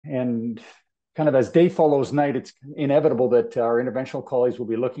And kind of as day follows night, it's inevitable that our interventional colleagues will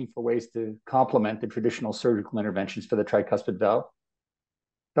be looking for ways to complement the traditional surgical interventions for the tricuspid valve.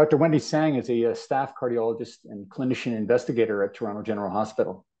 Dr. Wendy Tsang is a staff cardiologist and clinician investigator at Toronto General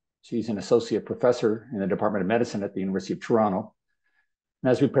Hospital. She's an associate professor in the Department of Medicine at the University of Toronto.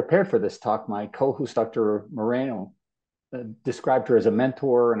 And as we prepared for this talk, my co-host, Dr. Moreno, described her as a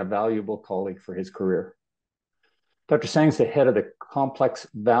mentor and a valuable colleague for his career. Dr. Tsang is the head of the Complex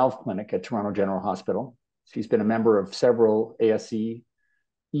Valve Clinic at Toronto General Hospital. She's been a member of several ASE, EA,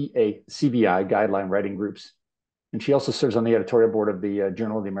 CVI guideline writing groups. And she also serves on the editorial board of the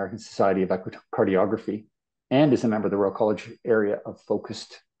Journal of the American Society of Echocardiography and is a member of the Royal College Area of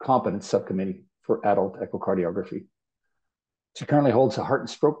Focused Competence Subcommittee for Adult Echocardiography. She currently holds a Heart and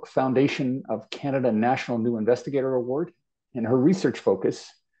Stroke Foundation of Canada National New Investigator Award, and her research focus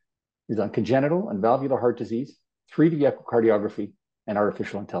is on congenital and valvular heart disease, 3D echocardiography, and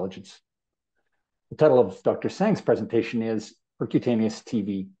artificial intelligence. The title of Dr. Tsang's presentation is Percutaneous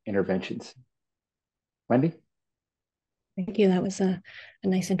TV Interventions. Wendy? Thank you. That was a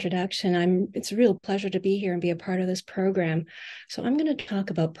nice introduction. It's a real pleasure to be here and be a part of this program. So I'm going to talk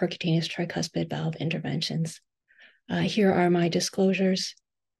about percutaneous tricuspid valve interventions. Here are my disclosures.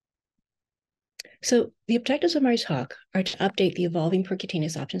 So the objectives of my talk are to update the evolving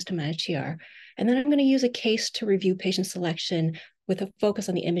percutaneous options to manage TR, and then I'm going to use a case to review patient selection with a focus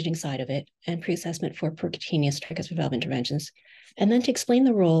on the imaging side of it and pre-assessment for percutaneous tricuspid valve interventions, and then to explain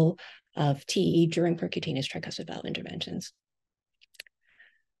the role of TE during percutaneous tricuspid valve interventions.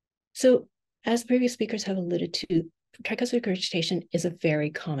 So as previous speakers have alluded to, tricuspid regurgitation is a very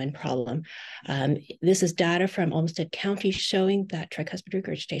common problem. This is data from Olmsted County showing that tricuspid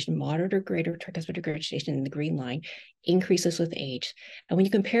regurgitation, moderate or greater tricuspid regurgitation in the green line, increases with age. And when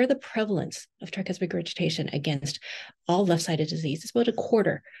you compare the prevalence of tricuspid regurgitation against all left-sided disease, it's about a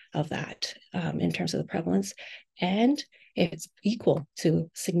quarter of that in terms of the prevalence. And it's equal to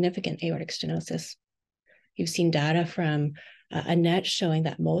significant aortic stenosis. You've seen data from Annette showing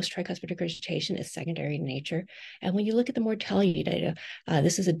that most tricuspid regurgitation is secondary in nature. And when you look at the mortality data,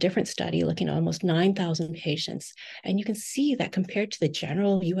 this is a different study looking at almost 9,000 patients. And you can see that compared to the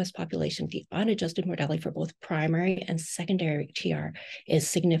general US population, the unadjusted mortality for both primary and secondary TR is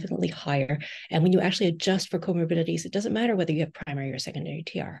significantly higher. And when you actually adjust for comorbidities, it doesn't matter whether you have primary or secondary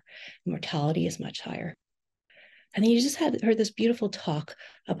TR. Mortality is much higher. And then you just heard this beautiful talk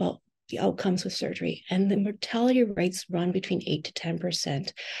about the outcomes with surgery, and the mortality rates run between 8 to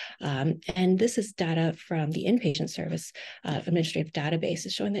 10%. And this is data from the inpatient service administrative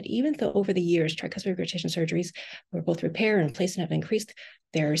databases showing that even though over the years tricuspid regurgitation surgeries were both repair and replacement have increased,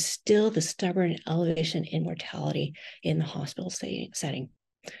 there is still the stubborn elevation in mortality in the hospital setting.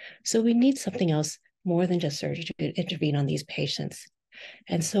 So we need something else more than just surgery to intervene on these patients.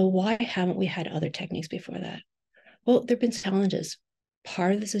 And so why haven't we had other techniques before that? Well, there have been challenges.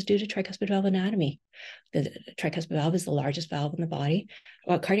 Part of this is due to tricuspid valve anatomy. The tricuspid valve is the largest valve in the body,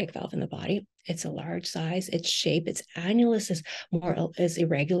 or cardiac valve in the body. It's a large size, its shape, its annulus is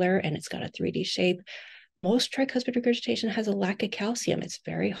irregular, and it's got a 3D shape. Most tricuspid regurgitation has a lack of calcium. It's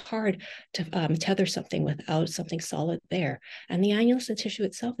very hard to tether something without something solid there. And the annulus and tissue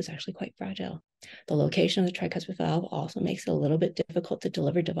itself is actually quite fragile. The location of the tricuspid valve also makes it a little bit difficult to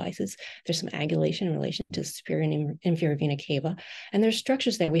deliver devices. There's some angulation in relation to superior and inferior vena cava. And there's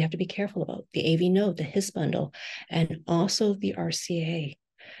structures there we have to be careful about. The AV node, the His bundle, and also the RCA.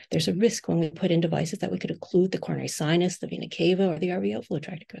 There's a risk when we put in devices that we could occlude the coronary sinus, the vena cava, or the RV outflow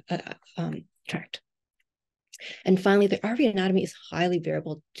tract. And finally, the RV anatomy is highly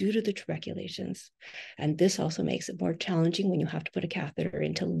variable due to the tuberculations. And this also makes it more challenging when you have to put a catheter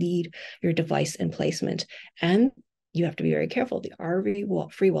in to lead your device in placement. And you have to be very careful. The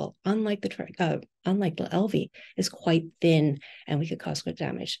RV free wall, unlike the LV, is quite thin and we could cause good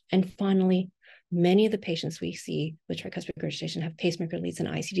damage. And finally, many of the patients we see with tricuspid regurgitation have pacemaker leads and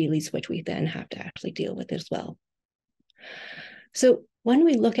ICD leads, which we then have to actually deal with as well. So when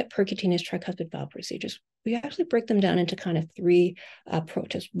we look at percutaneous tricuspid valve procedures, we actually break them down into kind of three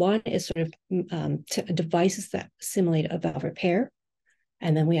approaches. One is sort of devices that simulate a valve repair.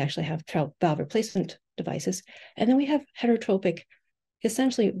 And then we actually have valve replacement devices. And then we have heterotropic,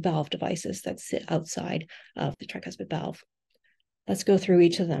 essentially valve devices that sit outside of the tricuspid valve. Let's go through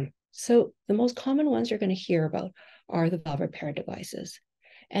each of them. So the most common ones you're going to hear about are the valve repair devices.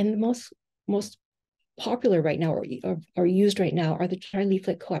 And the most popular right now or used right now are the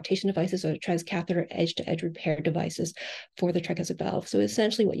trileaflet coaptation devices or transcatheter edge-to-edge repair devices for the tricuspid valve. So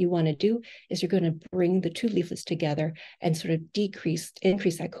essentially what you want to do is you're going to bring the two leaflets together and sort of increase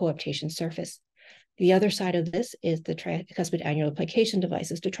that coaptation surface. The other side of this is the tricuspid annular plication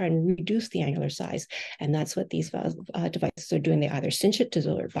devices to try and reduce the annular size. And that's what these devices are doing. They either cinch it to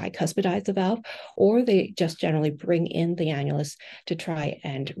bicuspidize the valve, or they just generally bring in the annulus to try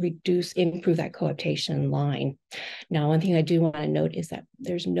and improve that coaptation line. Now, one thing I do want to note is that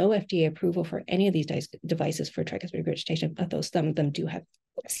there's no FDA approval for any of these devices for tricuspid regurgitation, but some of them do have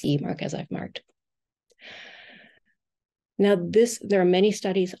CE mark, as I've marked. Now, there are many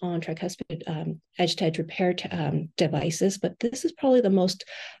studies on tricuspid edge-to-edge repair devices, but this is probably the most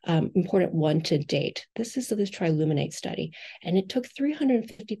important one to date. This is this TriLuminate study, and it took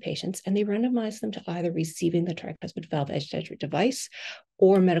 350 patients, and they randomized them to either receiving the tricuspid valve edge-to-edge device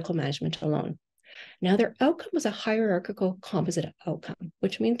or medical management alone. Now, their outcome was a hierarchical composite outcome,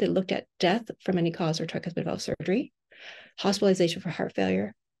 which means they looked at death from any cause or tricuspid valve surgery, hospitalization for heart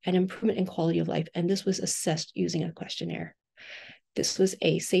failure, and improvement in quality of life. And this was assessed using a questionnaire. This was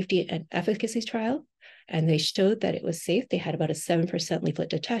a safety and efficacy trial, and they showed that it was safe. They had about a 7% leaflet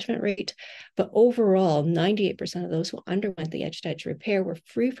detachment rate, but overall, 98% of those who underwent the edge-to-edge repair were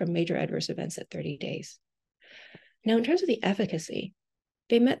free from major adverse events at 30 days. Now, in terms of the efficacy,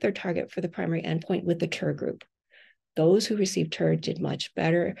 they met their target for the primary endpoint with the TUR group. Those who received TUR did much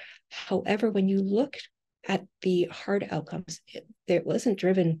better. However, when you look at the hard outcomes, it wasn't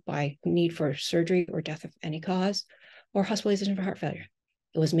driven by need for surgery or death of any cause or hospitalization for heart failure.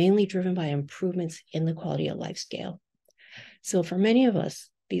 It was mainly driven by improvements in the quality of life scale. So for many of us,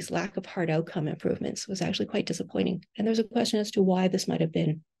 these lack of hard outcome improvements was actually quite disappointing. And there's a question as to why this might have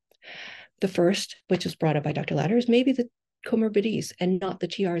been. The first, which was brought up by Dr. Latter, is maybe the comorbidities and not the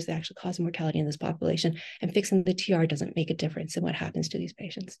TRs that actually cause mortality in this population, and fixing the TR doesn't make a difference in what happens to these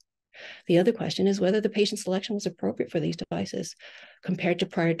patients. The other question is whether the patient selection was appropriate for these devices. Compared to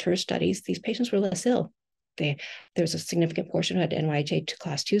prior TUR studies, these patients were less ill. There's a significant portion who had NYHA to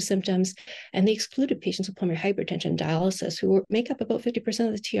class 2 symptoms, and they excluded patients with pulmonary hypertension and dialysis, who make up about 50%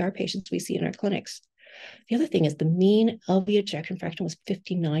 of the TR patients we see in our clinics. The other thing is the mean LV ejection fraction was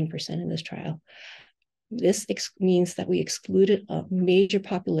 59% in this trial. This means that we excluded a major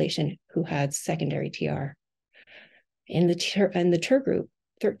population who had secondary TR. In the TUR group,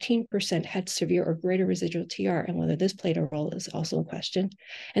 13% had severe or greater residual TR, and whether this played a role is also in question.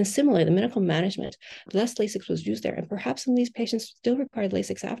 And similarly, the medical management, less Lasix was used there, and perhaps some of these patients still required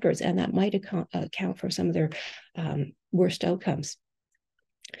Lasix afterwards, and that might account for some of their worst outcomes.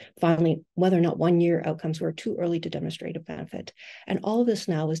 Finally, whether or not 1-year outcomes were too early to demonstrate a benefit. And all of this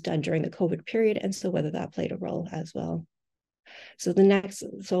now was done during the COVID period, and so whether that played a role as well. So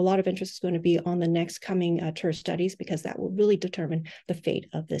a lot of interest is going to be on the next coming TUR studies, because that will really determine the fate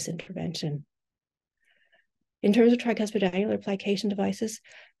of this intervention. In terms of tricuspid annular plication devices,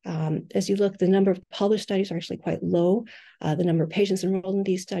 as you look, the number of published studies are actually quite low. The number of patients enrolled in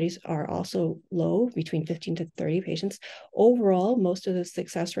these studies are also low, between 15 to 30 patients. Overall, most of the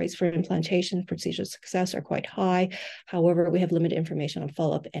success rates for implantation procedural success are quite high. However, we have limited information on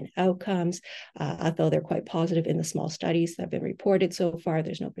follow-up and outcomes. Although they're quite positive in the small studies that have been reported so far,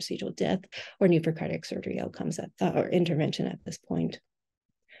 there's no procedural death or need for cardiac surgery outcomes or intervention at this point.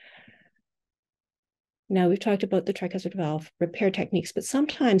 Now, we've talked about the tricuspid valve repair techniques, but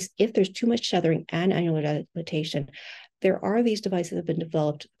sometimes if there's too much tethering and annular dilatation, there are these devices that have been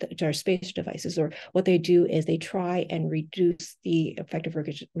developed that are spacer devices, or what they do is they try and reduce the effective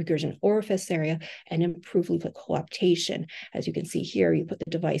regurgitant orifice area and improve leaflet coaptation. As you can see here, you put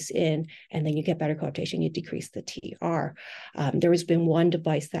the device in and then you get better coaptation, you decrease the TR. There has been one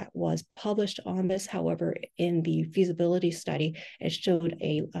device that was published on this. However, in the feasibility study, it showed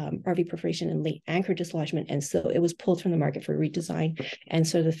a RV perforation and late anchor dislodgement, and so it was pulled from the market for redesign. And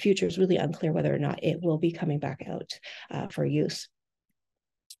so the future is really unclear whether or not it will be coming back out for use.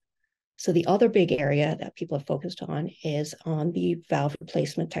 So the other big area that people have focused on is on the valve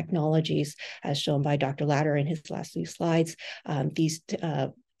replacement technologies, as shown by Dr. Latter in his last few slides. These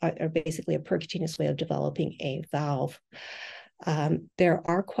are basically a percutaneous way of developing a valve. There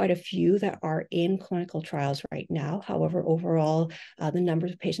are quite a few that are in clinical trials right now. However, overall, the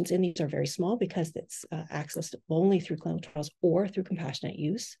numbers of patients in these are very small because it's accessed only through clinical trials or through compassionate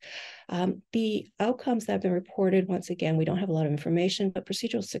use. The outcomes that have been reported, once again, we don't have a lot of information, but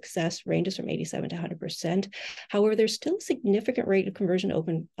procedural success ranges from 87 to 100%. However, there's still a significant rate of conversion to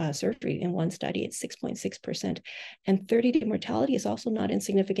open surgery. In one study, it's 6.6%. And 30-day mortality is also not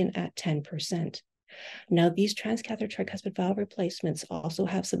insignificant at 10%. Now, these transcatheter tricuspid valve replacements also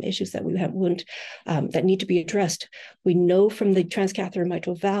have some issues that that need to be addressed. We know from the transcatheter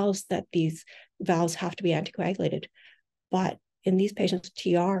mitral valves that these valves have to be anticoagulated, but in these patients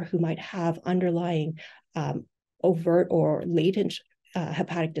with TR who might have underlying overt or latent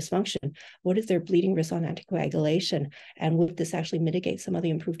hepatic dysfunction? What is their bleeding risk on anticoagulation? And would this actually mitigate some of the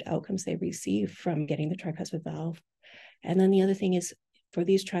improved outcomes they receive from getting the tricuspid valve? And then the other thing is, for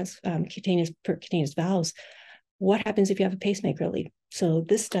these percutaneous valves, what happens if you have a pacemaker lead? So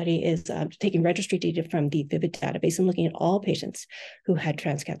this study is taking registry data from the VIVID database and looking at all patients who had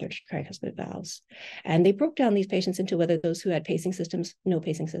transcatheter tricuspid valves. And they broke down these patients into whether those who had pacing systems, no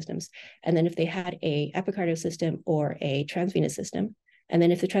pacing systems, and then if they had a epicardial system or a transvenous system, and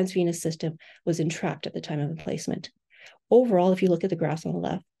then if the transvenous system was entrapped at the time of placement. Overall, if you look at the graphs on the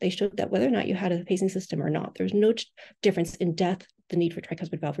left, they showed that whether or not you had a pacing system or not, there's no difference in death, the need for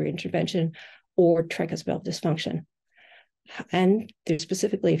tricuspid valve reintervention, or tricuspid valve dysfunction. And there's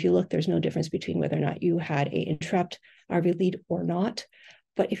specifically, if you look, there's no difference between whether or not you had an entrapped RV lead or not.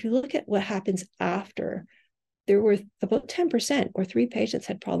 But if you look at what happens after, there were about 10% or 3 patients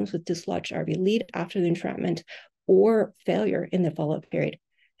had problems with dislodged RV lead after the entrapment or failure in the follow-up period.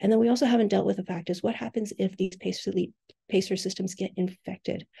 And then we also haven't dealt with the fact is what happens if these pacer systems get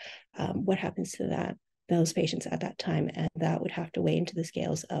infected? What happens to those patients at that time? And that would have to weigh into the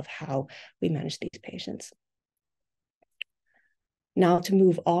scales of how we manage these patients. Now, to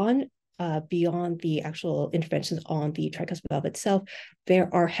move on beyond the actual interventions on the tricuspid valve itself, there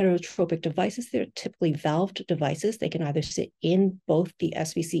are heterotropic devices. They're typically valved devices. They can either sit in both the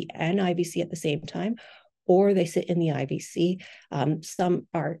SVC and IVC at the same time, or they sit in the IVC. Some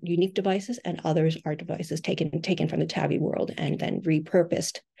are unique devices, and others are devices taken from the TAVI world and then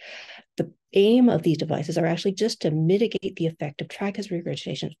repurposed. The aim of these devices are actually just to mitigate the effect of tricuspid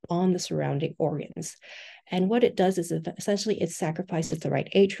regurgitation on the surrounding organs. And what it does is essentially it sacrifices the right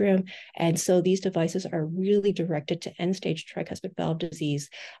atrium. And so these devices are really directed to end-stage tricuspid valve disease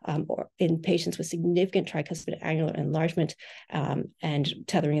or in patients with significant tricuspid annular enlargement and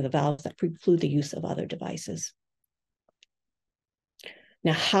tethering of the valves that preclude the use of other devices.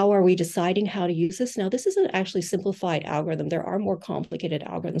 Now, how are we deciding how to use this? Now, this is an actually simplified algorithm. There are more complicated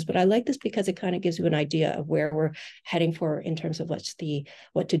algorithms, but I like this because it kind of gives you an idea of where we're heading for in terms of what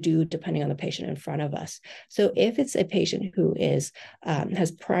to do depending on the patient in front of us. So if it's a patient who is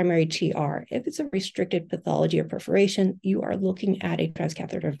has primary TR, if it's a restricted pathology or perforation, you are looking at a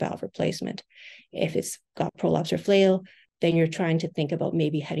transcatheter valve replacement. If it's got prolapse or flail, then you're trying to think about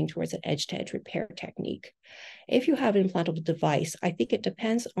maybe heading towards an edge-to-edge repair technique. If you have an implantable device, I think it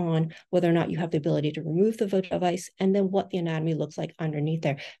depends on whether or not you have the ability to remove the device and then what the anatomy looks like underneath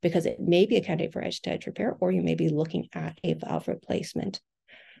there, because it may be a candidate for edge-to-edge repair, or you may be looking at a valve replacement.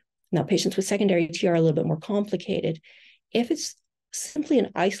 Now, patients with secondary TR are a little bit more complicated. If it's simply an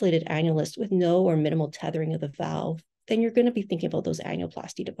isolated annulus with no or minimal tethering of the valve, then you're going to be thinking about those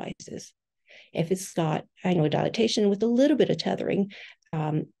annuloplasty devices. If it's got annular dilatation with a little bit of tethering,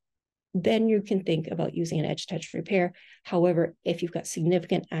 then you can think about using an edge-to-edge repair. However, if you've got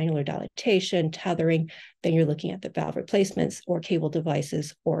significant annular dilatation, tethering, then you're looking at the valve replacements or cable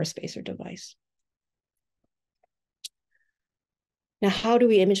devices or a spacer device. Now, how do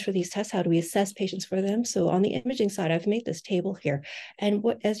we image for these tests? How do we assess patients for them? So on the imaging side, I've made this table here. And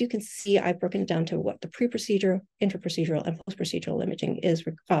as you can see, I've broken it down to what the pre-procedural, intra-procedural, and post-procedural imaging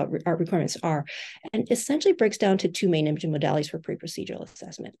our requirements are. And essentially breaks down to 2 main imaging modalities for pre-procedural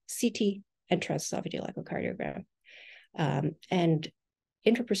assessment, CT and transesophageal echocardiogram. And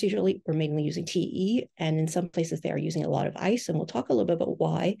intraprocedurally, we're mainly using TE, and in some places they are using a lot of ICE, and we'll talk a little bit about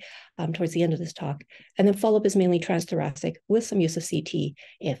why towards the end of this talk. And then follow-up is mainly transthoracic with some use of CT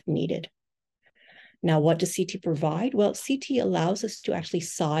if needed. Now, what does CT provide? Well, CT allows us to actually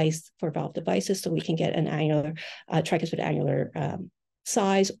size for valve devices, so we can get an annular, tricuspid annular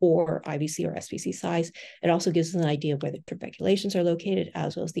size or IVC or SVC size. It also gives us an idea of where the trabeculations are located,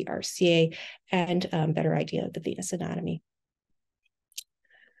 as well as the RCA, and better idea of the venous anatomy.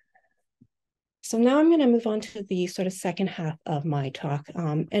 So now I'm going to move on to the sort of second half of my talk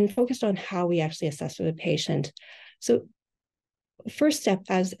and focused on how we actually assess for the patient. So first step,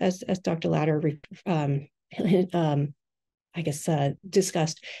 as Dr. Latter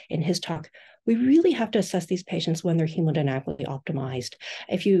discussed in his talk, we really have to assess these patients when they're hemodynamically optimized.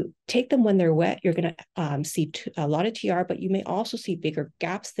 If you take them when they're wet, you're going to see a lot of TR, but you may also see bigger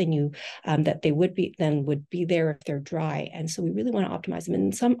gaps than that they would be there if they're dry. And so we really want to optimize them.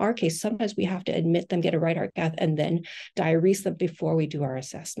 And in our case, sometimes we have to admit them, get a right heart cath, and then diurese them before we do our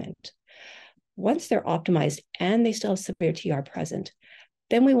assessment. Once they're optimized and they still have severe TR present,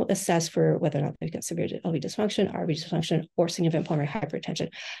 then we will assess for whether or not they've got severe LV dysfunction, RV dysfunction, or significant pulmonary hypertension.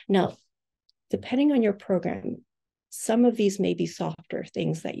 Now, depending on your program, some of these may be softer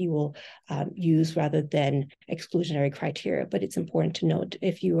things that you will use rather than exclusionary criteria, but it's important to note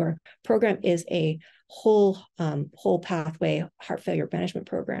if your program is a whole pathway heart failure management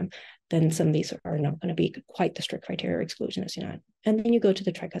program, then some of these are not going to be quite the strict criteria exclusion as you know. And then you go to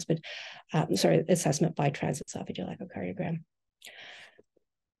the tricuspid, assessment by transesophageal echocardiogram.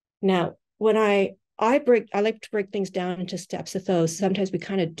 Now, when I like to break things down into steps of those. Sometimes we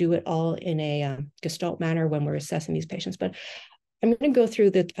kind of do it all in a gestalt manner when we're assessing these patients, but I'm going to go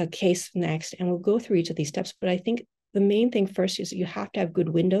through the case next, and we'll go through each of these steps. But I think the main thing first is you have to have good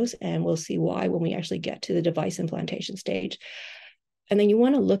windows, and we'll see why when we actually get to the device implantation stage. And then you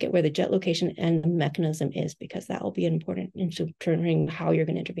want to look at where the jet location and the mechanism is, because that will be important in determining how you're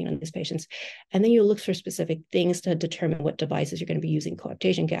going to intervene on these patients. And then you look for specific things to determine what devices you're going to be using: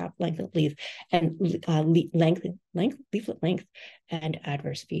 coaptation gap, length of leaf, and leaflet length, and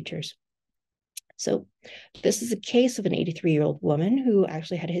adverse features. So this is a case of an 83-year-old woman who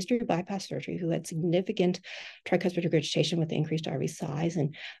actually had a history of bypass surgery, who had significant tricuspid regurgitation with increased RV size,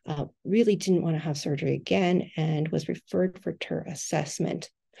 and really didn't want to have surgery again, and was referred for TER assessment.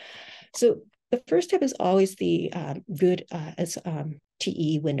 So the first step is always the good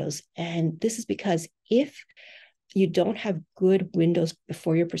TE windows. And this is because if you don't have good windows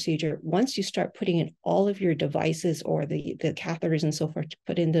before your procedure, once you start putting in all of your devices or the catheters and so forth to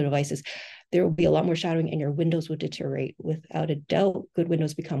put in the devices, there will be a lot more shadowing and your windows will deteriorate. Without a doubt, good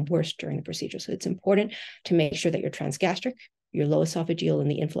windows become worse during the procedure. So it's important to make sure that your transgastric, your low esophageal, and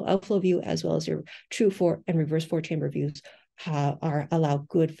the inflow-outflow view, as well as your true four and reverse four-chamber views allow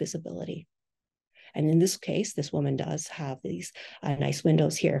good visibility. And in this case, this woman does have these nice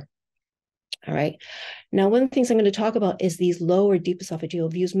windows here. All right. Now, one of the things I'm going to talk about is these low or deep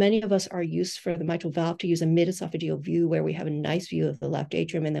esophageal views. Many of us are used for the mitral valve to use a mid-esophageal view where we have a nice view of the left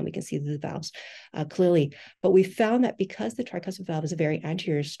atrium and then we can see the valves clearly. But we found that because the tricuspid valve is a very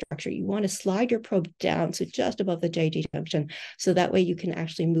anterior structure, you want to slide your probe down to just above the JJ junction, so that way you can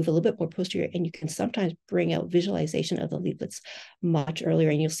actually move a little bit more posterior, and you can sometimes bring out visualization of the leaflets much earlier.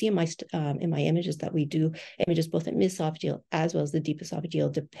 And you'll see in my images that we do images both at mid-esophageal as well as the deep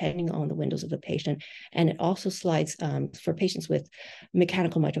esophageal, depending on the windows of the patient. And it also slides for patients with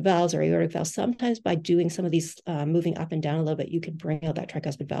mechanical mitral valves or aortic valves. Sometimes by doing some of these moving up and down a little bit, you can bring out that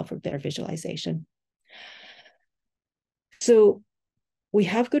tricuspid valve for better visualization. So we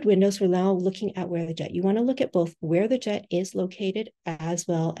have good windows. We're now looking at where the jet. You want to look at both where the jet is located as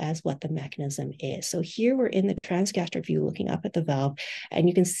well as what the mechanism is. So here we're in the transgastric view looking up at the valve, and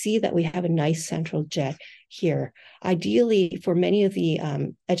you can see that we have a nice central jet here. Ideally, for many of the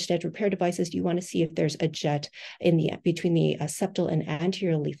edge-to-edge repair devices, you want to see if there's a jet between the septal and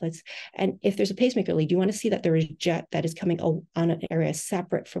anterior leaflets. And if there's a pacemaker lead, you want to see that there is jet that is coming on an area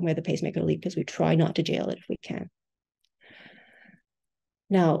separate from where the pacemaker lead, because we try not to jail it if we can.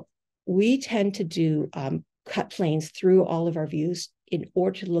 Now, we tend to do cut planes through all of our views in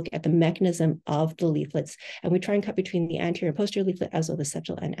order to look at the mechanism of the leaflets. And we try and cut between the anterior and posterior leaflet, as well as the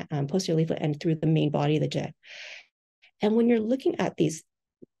septal and posterior leaflet, and through the main body of the jet. And when you're looking at these,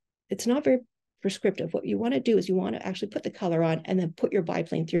 it's not very prescriptive. What you want to do is you want to actually put the color on and then put your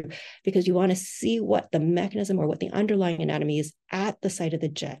biplane through, because you want to see what the mechanism or what the underlying anatomy is at the site of the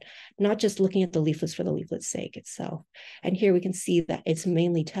jet, not just looking at the leaflets for the leaflet's sake itself. And here we can see that it's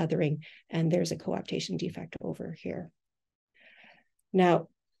mainly tethering, and there's a coaptation defect over here. Now,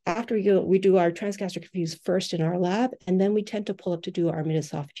 after we do our transgastric views first in our lab, and then we tend to pull up to do our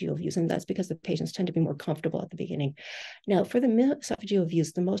mid-esophageal views, and that's because the patients tend to be more comfortable at the beginning. Now, for the mid-esophageal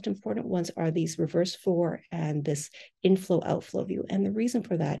views, the most important ones are these reverse four and this inflow-outflow view. And the reason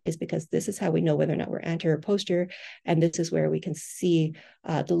for that is because this is how we know whether or not we're anterior or posterior, and this is where we can see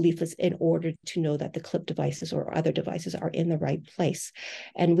the leaflets in order to know that the clip devices or other devices are in the right place.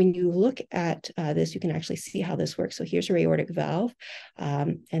 And when you look at this, you can actually see how this works. So here's your aortic valve,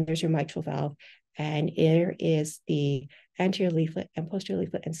 and there's your mitral valve, and here is the anterior leaflet and posterior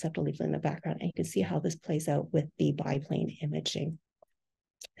leaflet and septal leaflet in the background. And you can see how this plays out with the biplane imaging.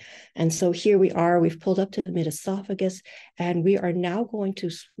 And so here we are, we've pulled up to the mid-esophagus, and we are now going to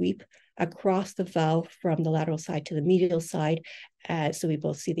sweep across the valve from the lateral side to the medial side. So we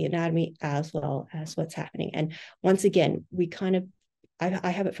both see the anatomy as well as what's happening. And once again, we kind of,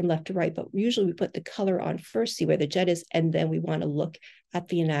 I have it from left to right, but usually we put the color on first, see where the jet is, and then we want to look at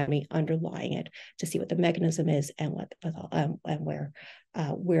the anatomy underlying it to see what the mechanism is and what and where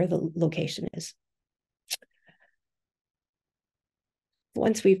the location is.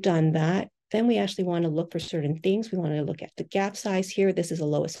 Once we've done that, then we actually want to look for certain things. We want to look at the gap size here. This is a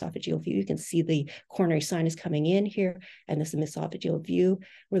low esophageal view. You can see the coronary sinus coming in here, and this is an esophageal view.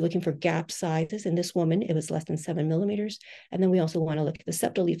 We're looking for gap sizes. In this woman, it was less than 7 millimeters. And then we also want to look at the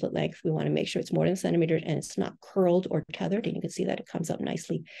septal leaflet length. We want to make sure it's more than a centimeter and it's not curled or tethered. And you can see that it comes up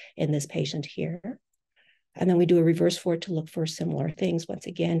nicely in this patient here. And then we do a reverse forward to look for similar things once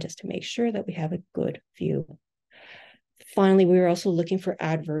again, just to make sure that we have a good view. Finally, we were also looking for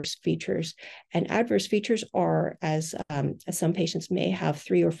adverse features. And adverse features are, as some patients may have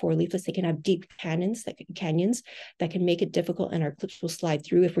 3 or 4 leaflets, they can have deep canyons that can make it difficult, and our clips will slide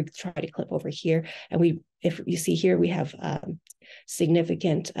through if we try to clip over here. And if you see here, we have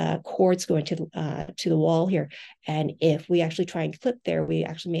significant cords going to the wall here. And if we actually try and clip there, we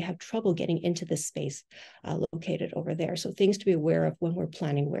actually may have trouble getting into this space located over there. So things to be aware of when we're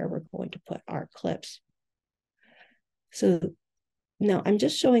planning where we're going to put our clips. So now I'm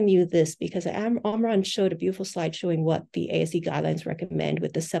just showing you this because Amran showed a beautiful slide showing what the ASD guidelines recommend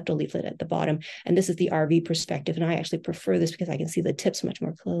with the septal leaflet at the bottom. And this is the RV perspective. And I actually prefer this because I can see the tips much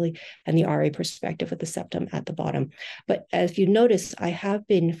more clearly, and the RA perspective with the septum at the bottom. But as you notice, I have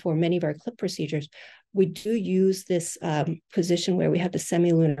been, for many of our clip procedures, we do use this position where we have the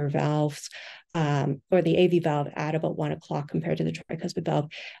semilunar valves or the AV valve at about 1 o'clock compared to the tricuspid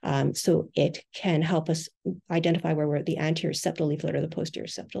valve. So it can help us identify where we're at the anterior septal leaflet or the posterior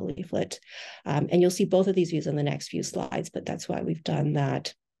septal leaflet. And you'll see both of these views on the next few slides, but that's why we've done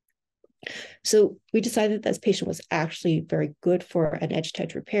that. So we decided that this patient was actually very good for an edge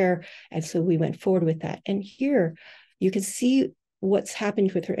touch repair. And so we went forward with that. And here you can see what's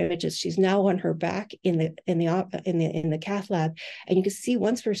happened with her images. She's now on her back in the cath lab, and you can see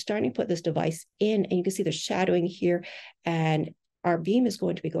once we're starting to put this device in, and you can see the shadowing here, and our beam is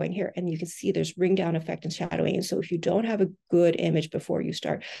going to be going here, and you can see there's ring down effect and shadowing. And so if you don't have a good image before you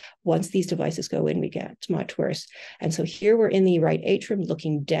start, once these devices go in, we get much worse. And so here we're in the right atrium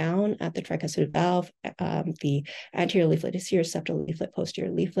looking down at the tricuspid valve. The anterior leaflet is here, septal leaflet,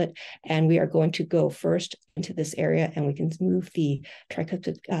 posterior leaflet, and we are going to go first into this area, and we can move the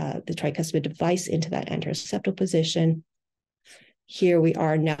tricuspid device into that anterior septal position. Here we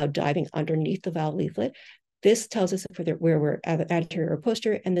are now diving underneath the valve leaflet. This tells us where we're anterior or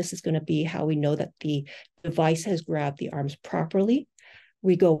posterior, and this is going to be how we know that the device has grabbed the arms properly.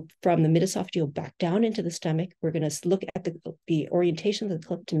 We go from the mid-esophageal back down into the stomach. We're going to look at the orientation of the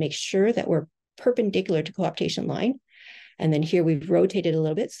clip to make sure that we're perpendicular to coaptation line. And then here we've rotated a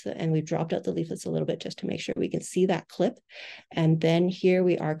little bit, and we've dropped out the leaflets a little bit just to make sure we can see that clip. And then here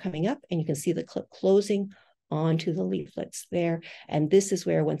we are coming up, and you can see the clip closing onto the leaflets there. And this is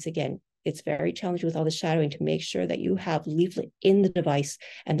where, once again, it's very challenging with all the shadowing to make sure that you have leaflet in the device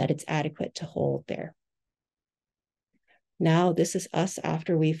and that it's adequate to hold there. Now, this is us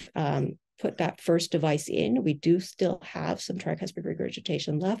after we've put that first device in. We do still have some tricuspid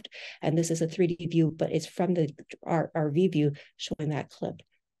regurgitation left, and this is a 3D view, but it's from the RV view showing that clip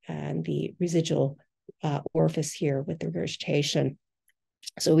and the residual orifice here with the regurgitation.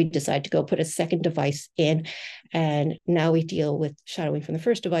 So we decide to go put a second device in, and now we deal with shadowing from the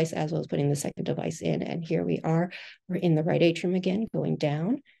first device as well as putting the second device in. And here we are, we're in the right atrium again, going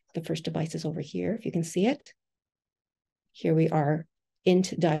down. The first device is over here, if you can see it. Here we are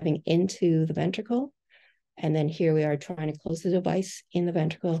diving into the ventricle. And then here we are trying to close the device in the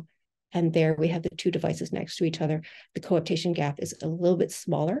ventricle. And there we have the 2 devices next to each other. The coaptation gap is a little bit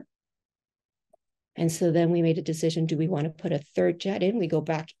smaller. And so then we made a decision, do we want to put a third jet in? We go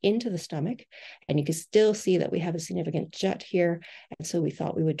back into the stomach, and you can still see that we have a significant jet here. And so we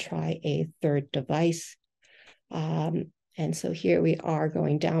thought we would try a third device. And so here we are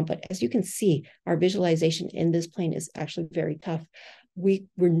going down. But as you can see, our visualization in this plane is actually very tough. We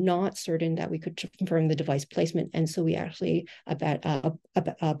were not certain that we could confirm the device placement. And so we actually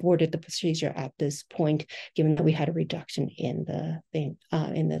aborted the procedure at this point, given that we had a reduction in the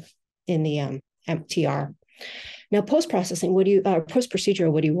MTR. Now, post-processing,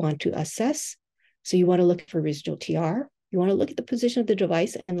 post-procedure, what do you want to assess? So you want to look for residual TR. You want to look at the position of the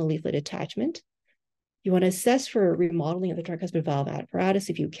device and the leaflet attachment. You want to assess for remodeling of the tricuspid valve apparatus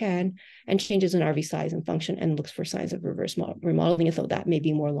if you can, and changes in RV size and function, and looks for signs of reverse remodeling, though that may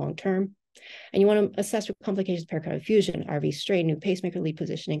be more long-term. And you want to assess for complications of pericardial effusion, RV strain, new pacemaker lead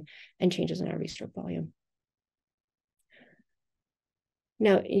positioning, and changes in RV stroke volume.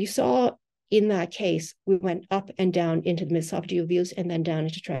 Now, you saw in that case, we went up and down into the mid-esophageal views and then down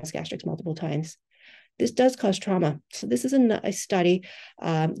into transgastrics multiple times. This does cause trauma. So this is a study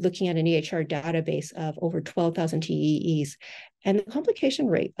looking at an EHR database of over 12,000 TEEs. And the complication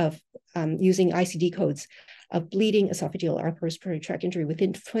rate of using ICD codes of bleeding esophageal or upper respiratory tract injury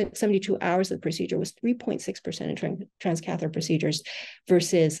within 72 hours of the procedure was 3.6% in transcatheter procedures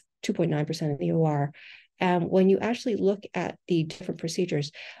versus 2.9% in the OR. When you actually look at the different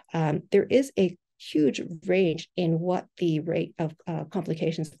procedures, there is a huge range in what the rate of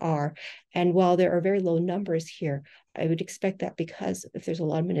complications are. And while there are very low numbers here, I would expect that because if there's a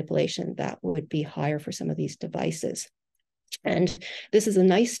lot of manipulation, that would be higher for some of these devices. And this is a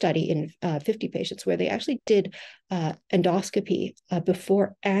nice study in 50 patients where they actually did endoscopy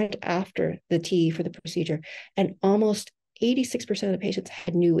before and after the TE for the procedure. And almost 86% of the patients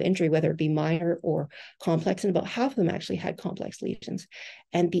had new injury, whether it be minor or complex, and about half of them actually had complex lesions.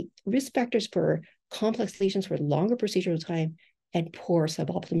 And the risk factors for complex lesions were longer procedural time and poor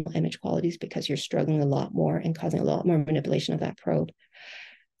suboptimal image qualities because you're struggling a lot more and causing a lot more manipulation of that probe.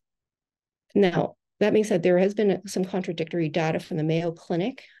 Now, that being said, there has been some contradictory data from the Mayo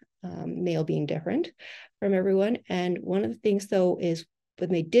Clinic, Mayo being different from everyone. And one of the things, though, is when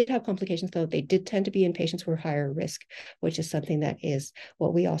they did have complications, though, they did tend to be in patients who are higher risk, which is something that is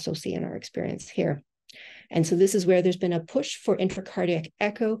what we also see in our experience here. And so this is where there's been a push for intracardiac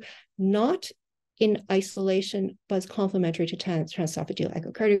echo, not in isolation, but as complementary to transesophageal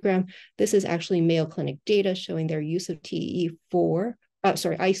echocardiogram. This is actually Mayo Clinic data showing their use of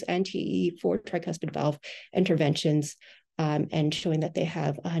ICE and TE for tricuspid valve interventions, and showing that they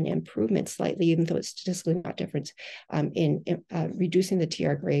have an improvement slightly, even though it's statistically not different, in reducing the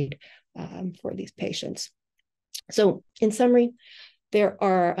TR grade for these patients. So in summary, there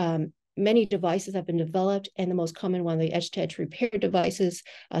are many devices have been developed, and the most common one, the edge-to-edge repair devices,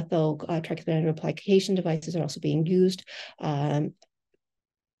 though tricuspid application devices are also being used.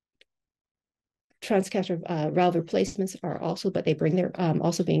 Transcatheter valve replacements are also, but they bring their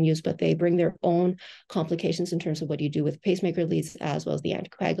also being used, but they bring their own complications in terms of what you do with pacemaker leads, as well as the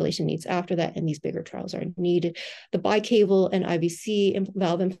anticoagulation needs after that. And these bigger trials are needed. The bicable and IVC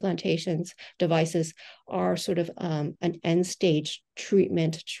valve implantations devices are sort of an end stage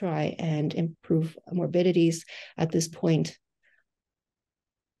treatment to try and improve morbidities at this point.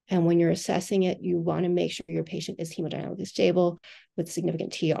 And when you're assessing it, you want to make sure your patient is hemodynamically stable with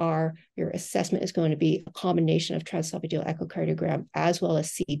significant TR. Your assessment is going to be a combination of transesophageal echocardiogram as well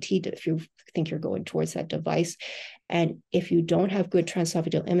as CT if you think you're going towards that device. And if you don't have good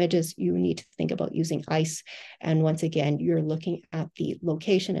transesophageal images, you need to think about using ICE. And once again, you're looking at the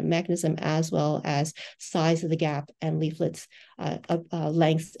location and mechanism as well as size of the gap and leaflets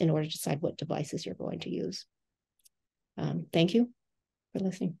lengths in order to decide what devices you're going to use. Thank you for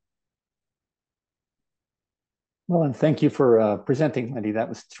listening. Well, and thank you for presenting, Wendy. That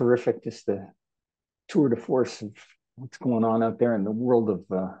was terrific. Just the tour de force of what's going on out there in the world of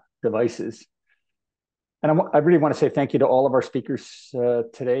devices. And I really want to say thank you to all of our speakers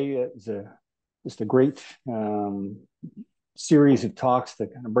today. It was just a great series of talks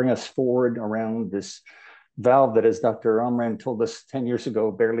that kind of bring us forward around this valve that, as Dr. Omran told us 10 years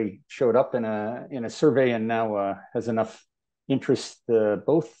ago, barely showed up in a survey, and now has enough interest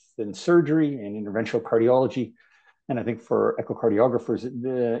both in surgery and interventional cardiology. And I think for echocardiographers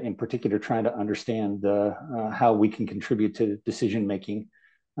in particular, trying to understand how we can contribute to decision-making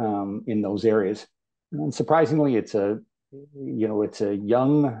in those areas. And surprisingly, it's a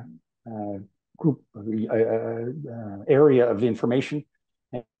young group area of information.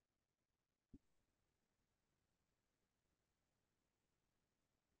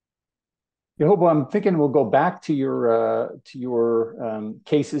 Yehobo, I'm thinking we'll go back to your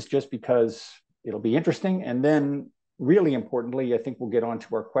cases just because it'll be interesting. And then really importantly, I think we'll get on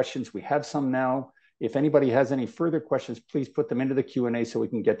to our questions. We have some now. If anybody has any further questions, please put them into the Q&A so we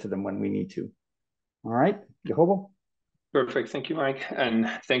can get to them when we need to. All right, Yehobo? Perfect. Thank you, Mike. And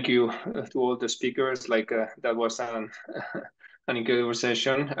thank you to all the speakers. That was an incredible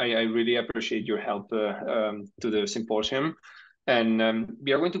session. I really appreciate your help to the symposium. And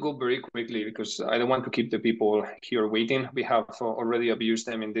we are going to go very quickly because I don't want to keep the people here waiting. We have already abused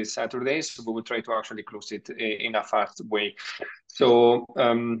them in this Saturday, so we will try to actually close it in a fast way. So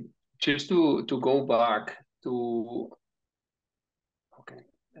just to go back to, okay,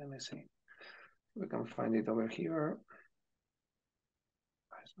 let me see. We can find it over here.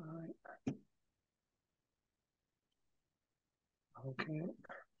 Okay.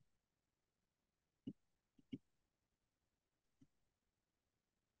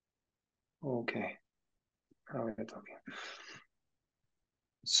 Okay, how are we talking?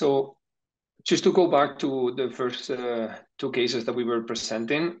 So just to go back to the first two cases that we were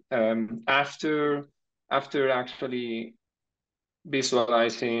presenting, after actually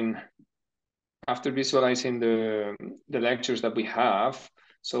visualizing the lectures that we have,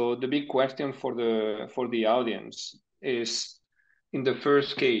 so the big question for the audience is, in the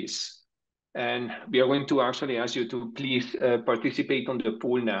first case, and we are going to actually ask you to please participate on the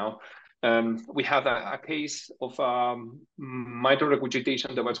poll now. We had a case of mitral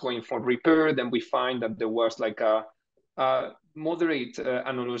regurgitation that was going for repair. Then we find that there was like a moderate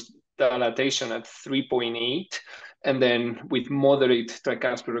annulus dilatation at 3.8, and then with moderate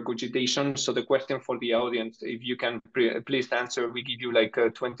tricuspid regurgitation. So the question for the audience, if you can please answer, we give you like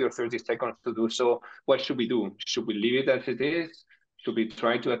 20 or 30 seconds to do so. What should we do? Should we leave it as it is? Should we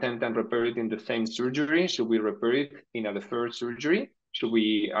try to attempt and repair it in the same surgery? Should we repair it in a deferred surgery? Should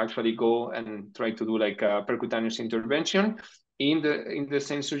we actually go and try to do like a percutaneous intervention in the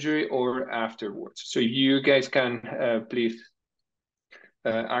same surgery or afterwards? So if you guys can please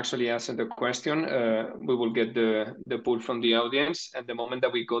actually answer the question, we will get the poll from the audience. And the moment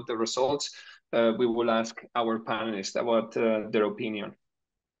that we got the results, we will ask our panelists about their opinion.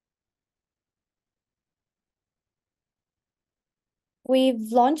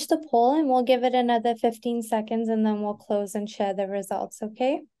 We've launched the poll and we'll give it another 15 seconds and then we'll close and share the results,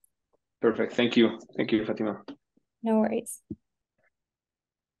 okay? Perfect. Thank you. Thank you, Fatima. No worries.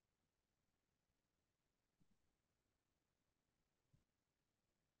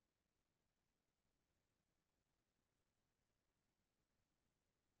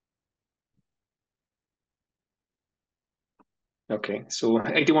 Okay, so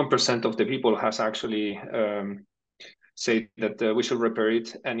 81% of the people has actually say that we should repair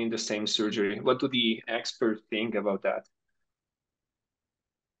it and in the same surgery. What do the experts think about that?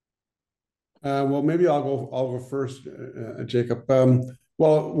 Well, maybe I'll go first, Jacob.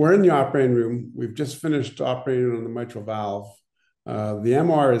 Well, we're in the operating room. We've just finished operating on the mitral valve. The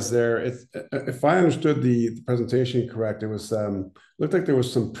MR is there. If I understood the presentation correct, it was looked like there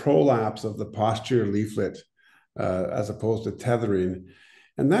was some prolapse of the posterior leaflet as opposed to tethering.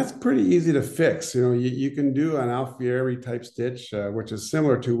 And that's pretty easy to fix. You know, you can do an Alfieri type stitch, which is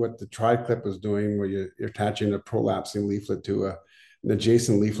similar to what the TriClip is doing, where you're attaching a prolapsing leaflet to an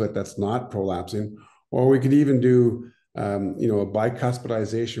adjacent leaflet that's not prolapsing. Or we could even do, you know, a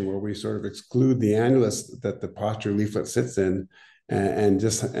bicuspidization where we sort of exclude the annulus that the posterior leaflet sits in and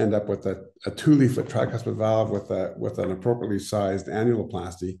just end up with a two-leaflet tricuspid valve with an appropriately sized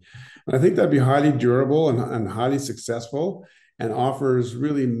annuloplasty. And I think that'd be highly durable and highly successful, and offers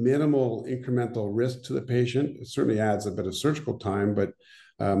really minimal incremental risk to the patient. It certainly adds a bit of surgical time, but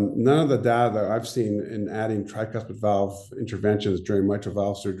none of the data that I've seen in adding tricuspid valve interventions during mitral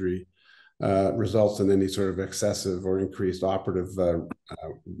valve surgery results in any sort of excessive or increased operative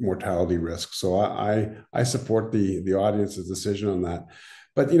mortality risk. So I support the audience's decision on that.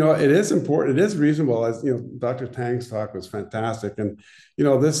 But, you know, it is important, it is reasonable, as, you know, Dr. Tsang's talk was fantastic. And, you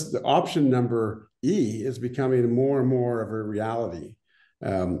know, the option number E is becoming more and more of a reality.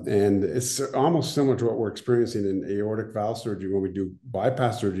 And it's almost similar to what we're experiencing in aortic valve surgery when we do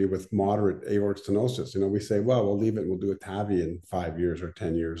bypass surgery with moderate aortic stenosis. You know, we say, well, we'll leave it and we'll do a TAVI in 5 years or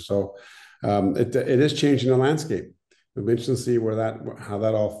 10 years. So it is changing the landscape. It'll be interesting to see how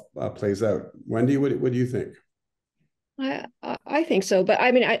that all plays out. Wendy, what do you think? I think so, but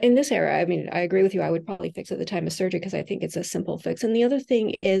I mean, in this era, I mean, I agree with you. I would probably fix at the time of surgery because I think it's a simple fix. And the other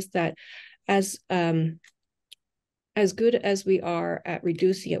thing is that as good as we are at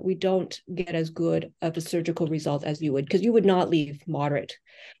reducing it, we don't get as good of a surgical result as you would, because you would not leave moderate.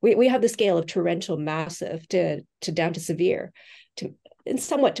 We have the scale of torrential, massive to down to severe, and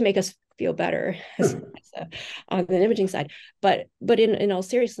somewhat to make us feel better on the imaging side. But in all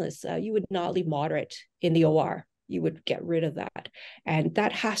seriousness, you would not leave moderate in the OR. You would get rid of that. And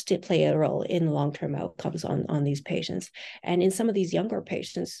that has to play a role in long-term outcomes on these patients. And in some of these younger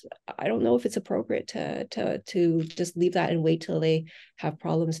patients, I don't know if it's appropriate to just leave that and wait till they have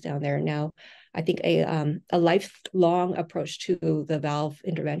problems down there. Now, I think a lifelong approach to the valve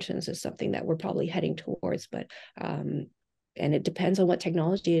interventions is something that we're probably heading towards, but and it depends on what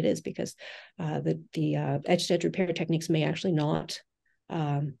technology it is, because the edge-to-edge repair techniques may actually not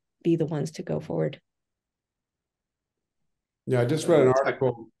be the ones to go forward. Yeah, I just read an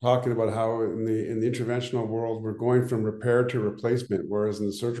article talking about how in the interventional world, we're going from repair to replacement, whereas in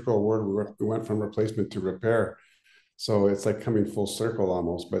the surgical world, we went from replacement to repair. So it's like coming full circle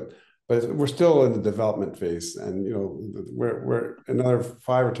almost, but we're still in the development phase. And, you know, we're another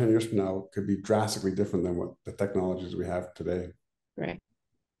 5 or 10 years from now could be drastically different than what the technologies we have today. Right.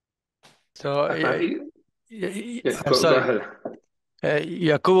 So, yes, I'm sorry.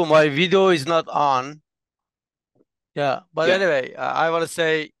 Jacobo, my video is not on. Yeah, but anyway, I want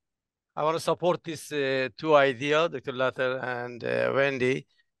to support this two idea, Dr. Latter and Wendy.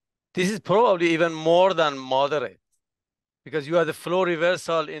 This is probably even more than moderate, because you had the flow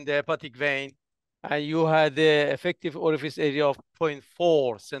reversal in the hepatic vein, and you had the effective orifice area of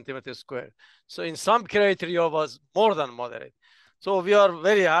 0.4 centimeters square. So in some criteria was more than moderate. So we are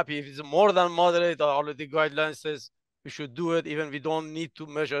very happy. If it's more than moderate, already guidelines says we should do it, even we don't need to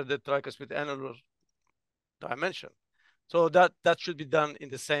measure the tricuspid annular dimension. So that should be done in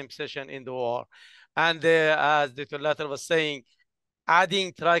the same session in the OR. And as Dr. Latter was saying,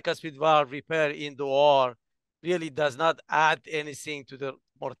 adding tricuspid valve repair in the OR really does not add anything to the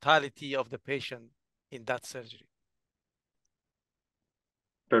mortality of the patient in that surgery.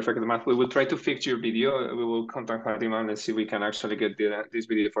 Perfect, Matt. We will try to fix your video. We will contact Fatima and see if we can actually get this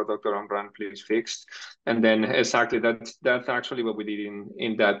video for Dr. Omran, please, fixed. And then exactly that's actually what we did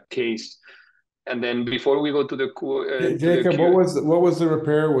in that case. And then before we go to the Jacob, what was the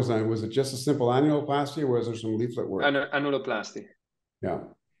repair? Was it just a simple annuloplasty, or was there some leaflet work? Annuloplasty. Yeah,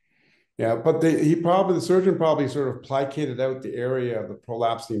 yeah, but the surgeon probably sort of plicated out the area of the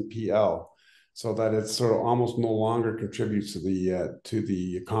prolapsing PL, so that it sort of almost no longer contributes to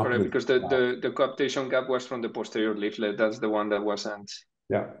the Correct, because the coaptation gap was from the posterior leaflet. That's the one that wasn't.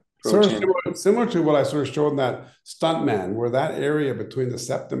 Yeah. Sort of similar to what I sort of showed in that Stuntman, where that area between the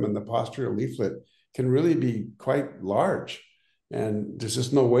septum and the posterior leaflet can really be quite large. And there's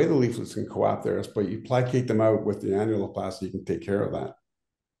just no way the leaflets can coap there, but you plicate them out with the annuloplasty, you can take care of that.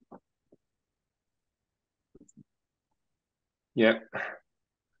 Yeah.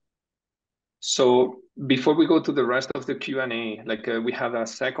 So before we go to the rest of the Q&A, we have a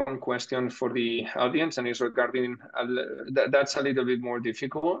second question for the audience, and it's regarding, that's a little bit more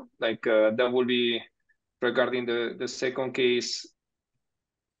difficult. That will be regarding the second case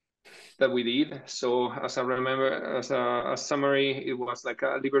that we did. So as I remember, as a summary, it was like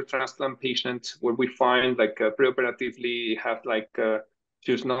a liver transplant patient where we find preoperatively have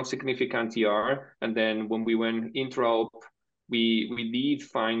just non-significant TR. And then when we went intra-op, we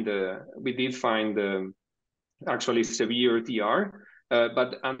did find actually severe TR,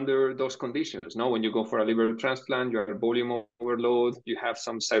 but under those conditions. No, when you go for a liver transplant, you have volume overload, you have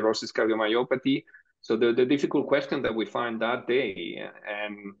some cirrhosis cardiomyopathy. So the difficult question that we find that day,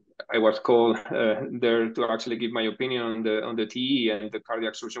 and I was called there to actually give my opinion on the TE, and the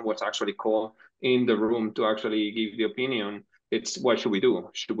cardiac surgeon was actually called in the room to actually give the opinion. It's what should we do?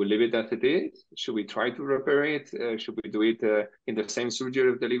 Should we leave it as it is? Should we try to repair it? Should we do it in the same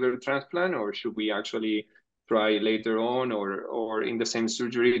surgery of the liver transplant, or should we actually try later on or in the same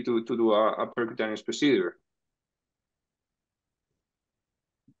surgery to do a percutaneous procedure?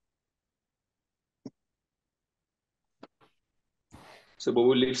 So we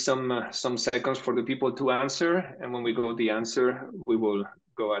will leave some seconds for the people to answer, and when we go the answer, we will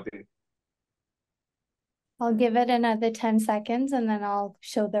go at it. I'll give it another 10 seconds and then I'll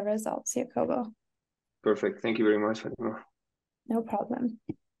show the results, Jacobo. Perfect. Thank you very much, Fatima. No problem.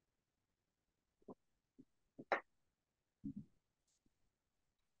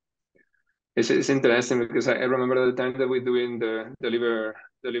 It's interesting because I remember the time that we're doing the liver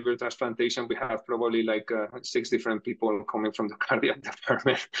transplantation, we have probably 6 different people coming from the cardiac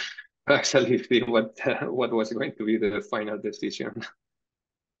department actually see what was going to be the final decision.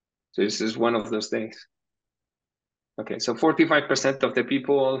 So this is one of those days. Okay, so 45% of the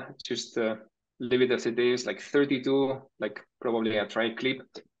people just leave it as it is, 32, probably a try clip.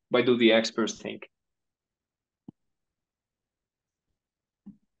 What do the experts think?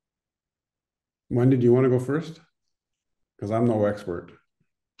 Wendy, do you want to go first? Because I'm no expert.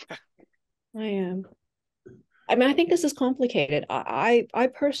 I am. I mean, I think this is complicated. I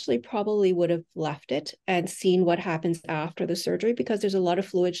personally probably would have left it and seen what happens after the surgery, because there's a lot of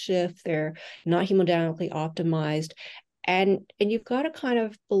fluid shift. They're not hemodynamically optimized. And you've got to kind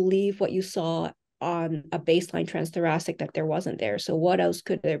of believe what you saw on a baseline transthoracic that there wasn't there. So what else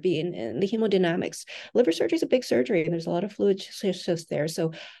could there be in the hemodynamics? Liver surgery is a big surgery and there's a lot of fluid shifts there.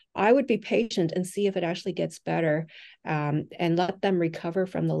 So I would be patient and see if it actually gets better, and let them recover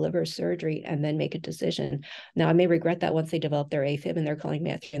from the liver surgery and then make a decision. Now, I may regret that once they develop their AFib and they're calling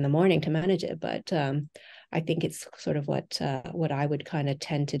me at 3 a.m. to manage it, but I think it's sort of what I would kind of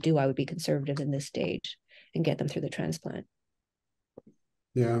tend to do. I would be conservative in this stage and get them through the transplant.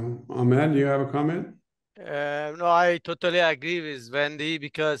 Yeah. Ahmed, do you have a comment? No, I totally agree with Wendy,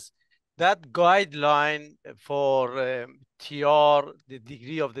 because that guideline for TR, the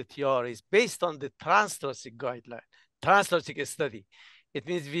degree of the TR, is based on the transthoracic guideline, transthoracic study. It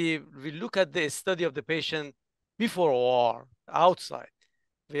means we look at the study of the patient before or outside.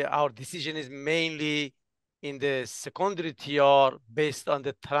 Our decision is mainly in the secondary TR based on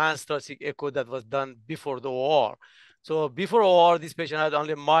the transthoracic echo that was done before the OR. So before OR, this patient had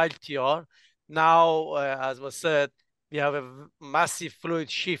only mild TR. Now, as was said, we have a massive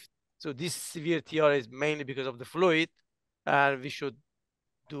fluid shift. So this severe TR is mainly because of the fluid, and we should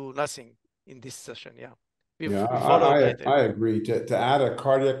do nothing in this session. Yeah, Yeah, follow later. I agree. To add a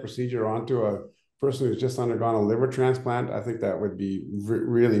cardiac procedure onto a person who's just undergone a liver transplant, I think that would be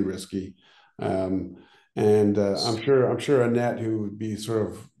really risky. I'm sure Annette, who would be sort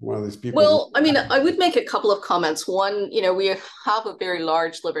of one of these people. Well, I mean, I would make a couple of comments. One, we have a very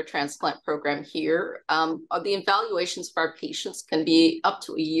large liver transplant program here. The evaluations of our patients can be up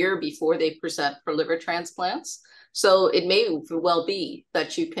to a year before they present for liver transplants. So it may well be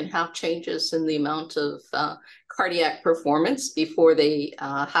that you can have changes in the amount of cardiac performance before they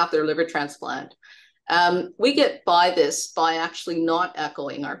have their liver transplant. We get by this by actually not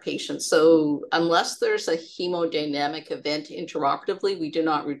echoing our patients. So unless there's a hemodynamic event interoperatively, we do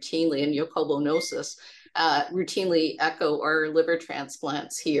not routinely, in eucobonosis, routinely echo our liver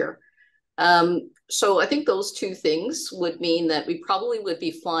transplants here. So I think those two things would mean that we probably would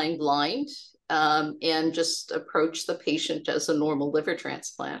be flying blind and just approach the patient as a normal liver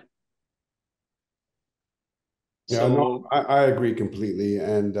transplant. Yeah, no, I agree completely.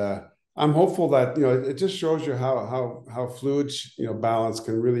 And I'm hopeful that, it just shows you how fluid, balance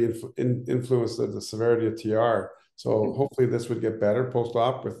can really influence the severity of TR. So hopefully this would get better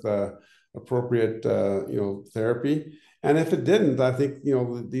post-op with appropriate, therapy. And if it didn't, I think,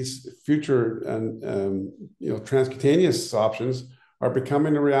 these future transcutaneous options are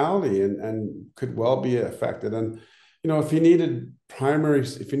becoming a reality and could well be affected. And, if you needed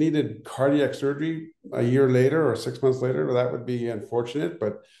cardiac surgery a year later or 6 months later, that would be unfortunate,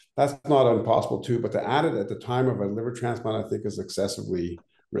 but that's not impossible too. But to add it at the time of a liver transplant, I think is excessively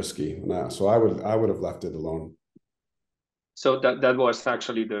risky. So I would have left it alone. So that was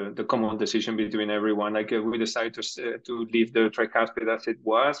actually the common decision between everyone. Like we decided to leave the tricuspid as it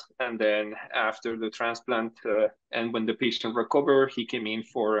was, and then after the transplant and when the patient recovered, he came in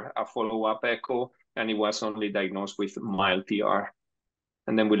for a follow-up echo, and he was only diagnosed with mild TR,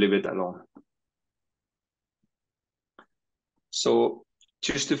 and then we leave it alone. So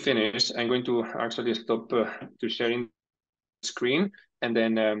just to finish, I'm going to actually stop to sharing the screen. And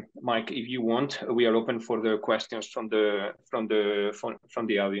then, Mike, if you want, we are open for the questions from the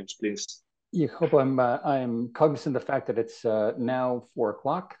audience, please. Yeah, hope I'm cognizant of the fact that it's now 4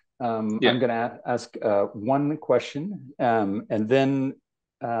 o'clock. I'm going to ask one question, and then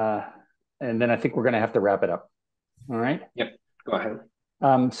I think we're going to have to wrap it up. All right. Yep. Go ahead.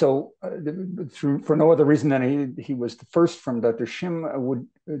 For no other reason than he was the first from Dr. Shim,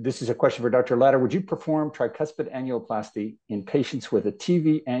 this is a question for Dr. Latter. Would you perform tricuspid annuloplasty in patients with a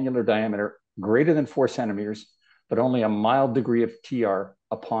TV annular diameter greater than 4 centimeters, but only a mild degree of TR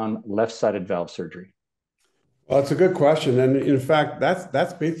upon left-sided valve surgery? Well, it's a good question. And in fact,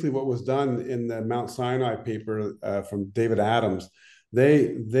 that's basically what was done in the Mount Sinai paper from David Adams.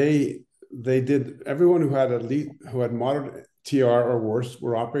 They did, everyone who had moderate TR or worse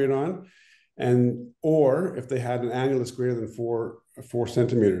were operated on, or if they had an annulus greater than 4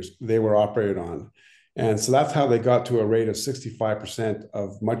 centimeters, they were operated on. And so that's how they got to a rate of 65%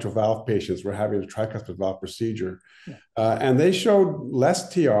 of mitral valve patients were having a tricuspid valve procedure. And they showed less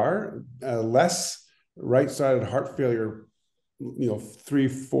TR, less right-sided heart failure, 3,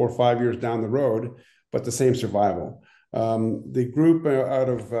 4, 5 years down the road, but the same survival. The group out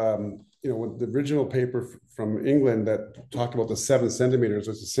of with the original paper from England that talked about the 7 centimeters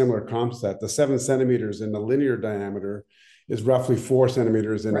was a similar concept. The 7 centimeters in the linear diameter is roughly 4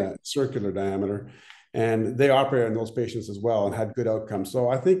 centimeters in a circular diameter. And they operated on those patients as well and had good outcomes. So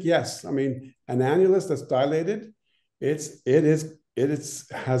I think, yes, I mean, an annulus that's dilated, it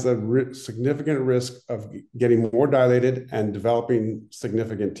has a significant risk of getting more dilated and developing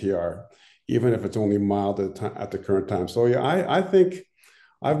significant TR, even if it's only mild at the current time. So yeah, I think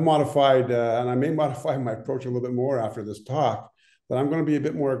I've modified, and I may modify my approach a little bit more after this talk, but I'm going to be a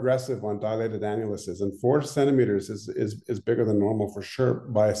bit more aggressive on dilated annuluses. And 4 centimeters is bigger than normal for sure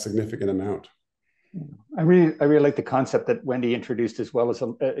by a significant amount. I really like the concept that Wendy introduced, as well as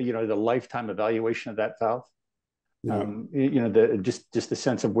the lifetime evaluation of that valve. Yeah. Just the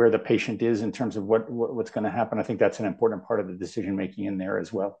sense of where the patient is in terms of what's going to happen. I think that's an important part of the decision making in there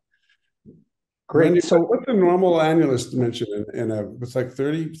as well. Great. Wendy, so what's the normal annulus dimension it's like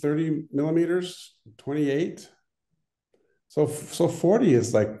 30 millimeters, 28? So 40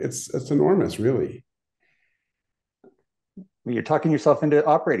 is like, it's enormous, really. You're talking yourself into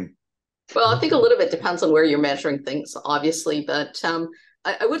operating. Well, I think a little bit depends on where you're measuring things, obviously, but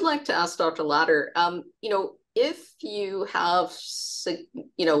I would like to ask Dr. Latter, if you have,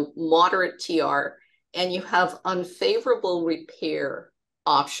 moderate TR and you have unfavorable repair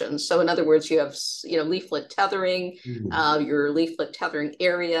options. So in other words, you have, leaflet tethering, your leaflet tethering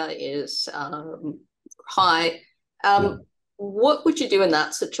area is high. What would you do in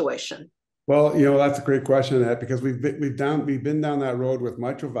that situation? Well, that's a great question, Ed, because we've been down that road with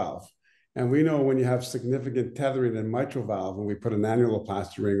mitral valve, and we know when you have significant tethering in mitral valve, and we put an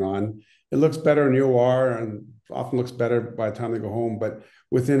annuloplasty ring on, it looks better in the OR and often looks better by the time they go home. But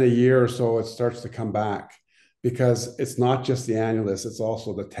within a year or so, it starts to come back because it's not just the annulus; it's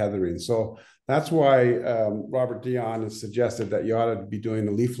also the tethering. So that's why Robert Dion has suggested that you ought to be doing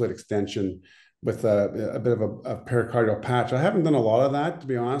the leaflet extension with a bit of a pericardial patch. I haven't done a lot of that, to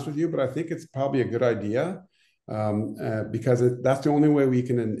be honest with you, but I think it's probably a good idea because that's the only way we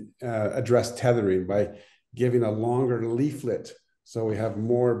can address tethering, by giving a longer leaflet so we have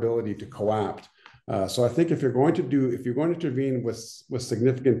more ability to coapt. So I think if you're going to intervene with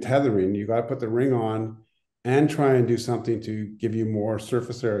significant tethering, you got to put the ring on and try and do something to give you more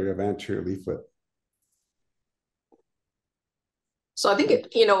surface area of anterior leaflet. So I think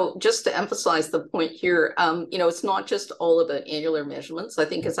just to emphasize the point here, it's not just all about annular measurements. I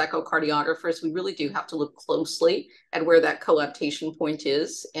think as echocardiographers, we really do have to look closely at where that coaptation point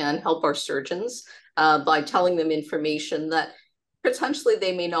is and help our surgeons by telling them information that potentially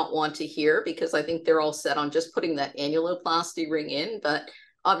they may not want to hear, because I think they're all set on just putting that annuloplasty ring in. But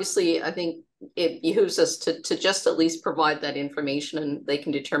obviously, I think it behooves us to just at least provide that information, and they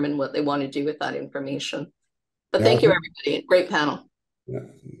can determine what they want to do with that information. But thank you, everybody. Great panel. Yeah,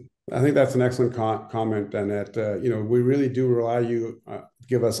 I think that's an excellent comment, Annette. We really do rely you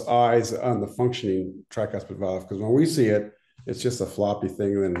give us eyes on the functioning tricuspid valve, because when we see it, it's just a floppy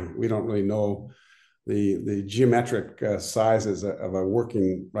thing, and we don't really know the geometric sizes of a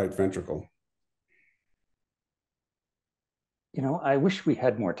working right ventricle. I wish we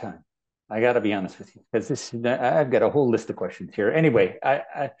had more time. I got to be honest with you, because I've got a whole list of questions here. Anyway,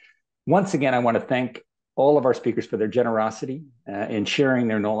 once again, I want to thank all of our speakers for their generosity in sharing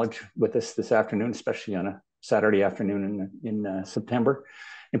their knowledge with us this afternoon, especially on a Saturday afternoon in September.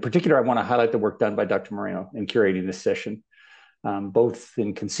 In particular, I want to highlight the work done by Dr. Moreno in curating this session, both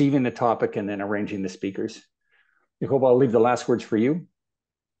in conceiving the topic and then arranging the speakers. Jacob, I'll leave the last words for you.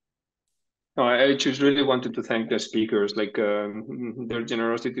 No, I just really wanted to thank the speakers, their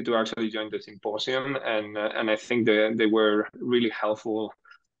generosity to actually join the symposium, and I think they were really helpful.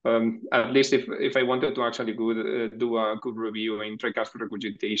 At least if I wanted to actually do a good review in tricuspid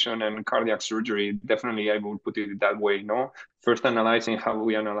regurgitation and cardiac surgery, definitely I would put it that way. First analyzing how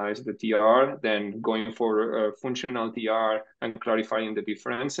we analyze the TR, then going for functional TR and clarifying the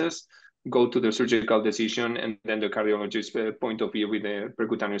differences, go to the surgical decision, and then the cardiologist's point of view with the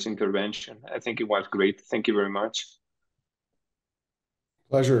percutaneous intervention. I think it was great. Thank you very much.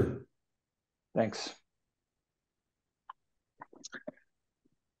 Pleasure. Thanks.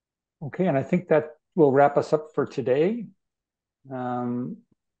 Okay, and I think that will wrap us up for today. We're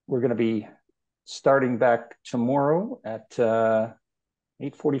going to be starting back tomorrow at 8:45.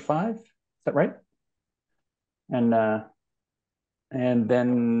 Is that right? And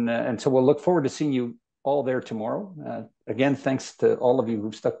so we'll look forward to seeing you all there tomorrow. Again, thanks to all of you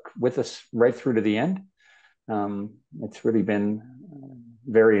who've stuck with us right through to the end. It's really been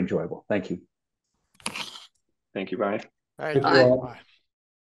very enjoyable. Thank you. Thank you. Bye. Thank you all. Bye.